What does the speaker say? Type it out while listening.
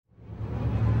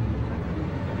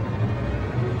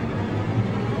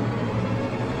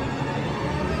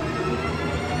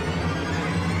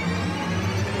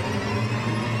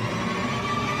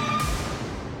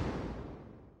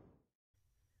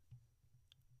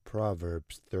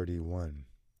Proverbs 31,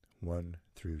 1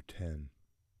 through 10.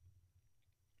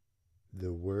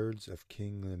 The words of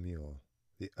King Lemuel,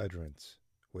 the utterance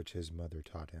which his mother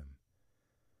taught him.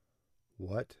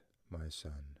 What, my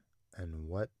son, and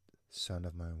what, son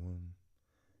of my womb,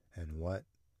 and what,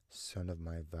 son of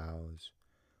my vows,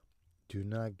 do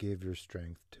not give your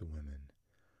strength to women,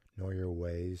 nor your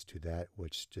ways to that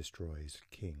which destroys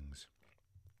kings.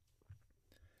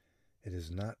 It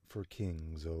is not for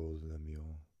kings, O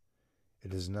Lemuel,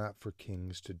 it is not for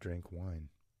kings to drink wine,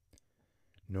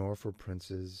 nor for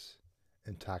princes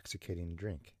intoxicating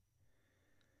drink,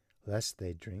 lest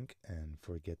they drink and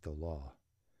forget the law,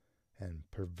 and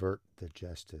pervert the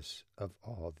justice of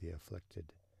all the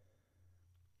afflicted.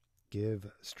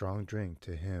 Give strong drink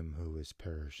to him who is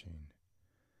perishing,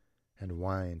 and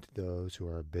wine to those who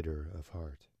are bitter of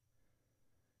heart.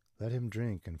 Let him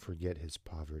drink and forget his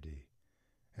poverty,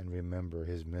 and remember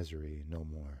his misery no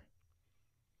more.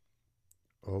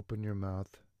 Open your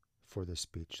mouth for the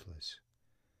speechless,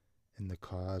 in the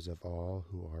cause of all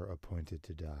who are appointed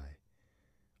to die.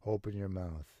 Open your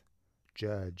mouth,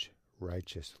 judge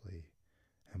righteously,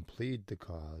 and plead the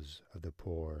cause of the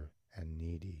poor and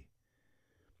needy.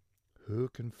 Who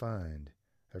can find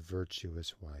a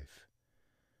virtuous wife?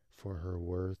 For her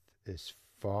worth is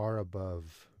far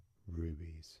above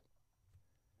rubies.